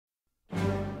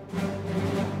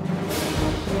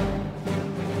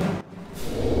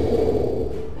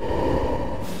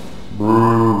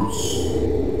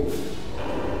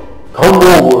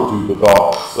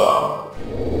dark side.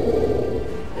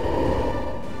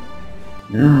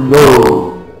 You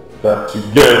know that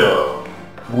together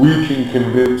we can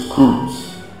convince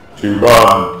Coops to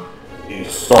run a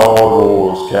Star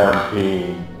Wars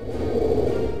campaign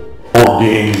for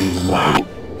Games Night.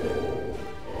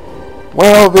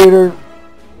 Well, Vader,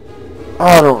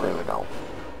 I don't really know.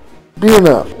 Being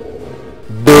a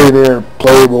billionaire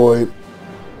playboy,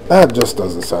 that just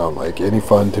doesn't sound like any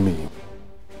fun to me.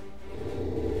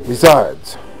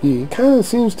 Besides, he kind of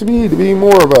seems to be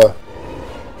more of a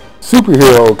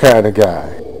superhero kind of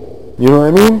guy. You know what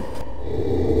I mean?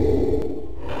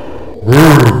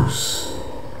 Bruce,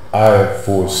 I have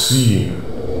foreseen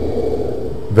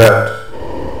that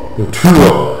the two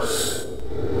of us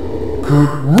could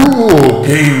rule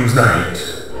Games Night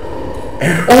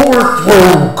and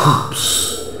overthrow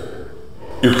Coops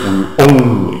if we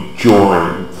only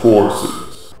join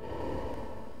forces.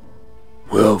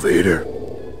 Well, Vader,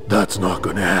 that's not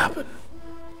gonna happen.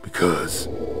 Because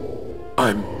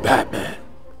I'm Batman.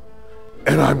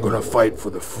 And I'm gonna fight for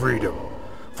the freedom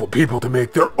for people to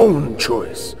make their own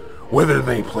choice, whether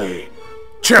they play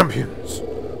Champions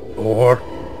or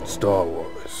Star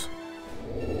Wars.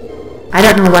 I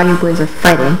don't know why you boys are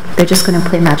fighting. They're just gonna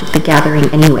play Magic the Gathering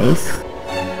anyways.